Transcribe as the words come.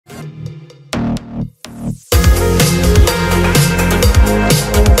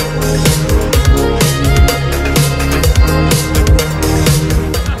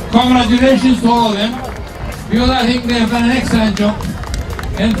Congratulations to all of them, because I think they have done an excellent job.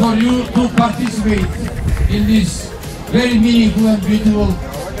 And for you to participate in this very meaningful and beautiful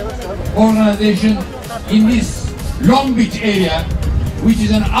organization in this Long Beach area, which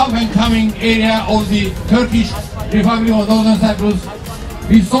is an up-and-coming area of the Turkish Republic of Northern Cyprus,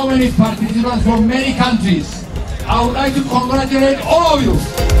 with so many participants from many countries. I would like to congratulate all of you.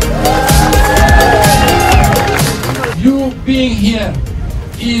 You being here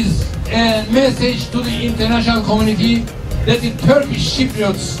is a message to the international community that the Turkish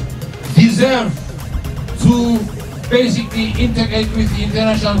Cypriots deserve to basically integrate with the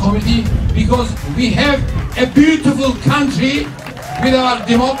international community, because we have a beautiful country with our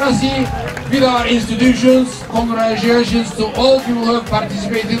democracy, with our institutions. Congratulations to all people who have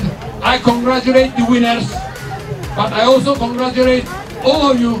participated. I congratulate the winners, but I also congratulate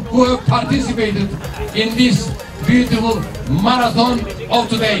all of you who have participated in this beautiful marathon of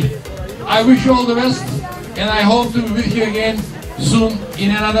today. I wish you all the best, and I hope to be with you again soon in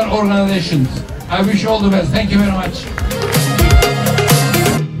another organization. I wish you all the best. Thank you very much.